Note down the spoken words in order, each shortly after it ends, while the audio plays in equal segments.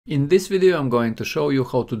In this video I'm going to show you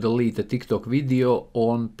how to delete a TikTok video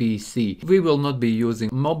on PC. We will not be using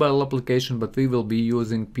mobile application, but we will be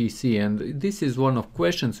using PC, and this is one of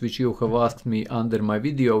questions which you have asked me under my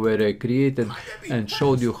video where I created and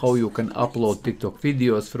showed you how you can upload TikTok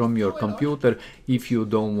videos from your computer if you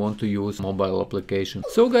don't want to use mobile application.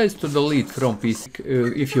 So guys, to delete from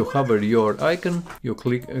PC, if you hover your icon, you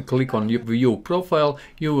click on view profile,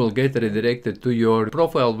 you will get redirected to your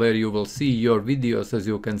profile where you will see your videos as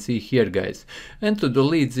you can see here, guys. And to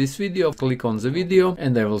delete this video, click on the video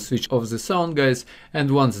and I will switch off the sound, guys. And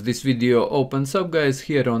once this video opens up, guys,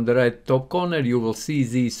 here on the right top corner you will see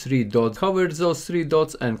these three dots. Hover those three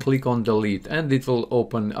dots and click on delete and it will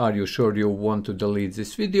open. Are you sure you want to delete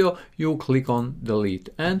this video? You click on delete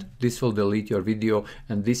and this will delete your video,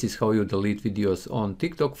 and this is how you delete videos on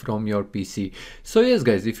TikTok from your PC. So yes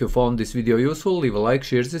guys, if you found this video useful, leave a like,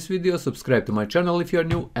 share this video, subscribe to my channel if you are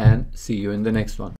new, and see you in the next one.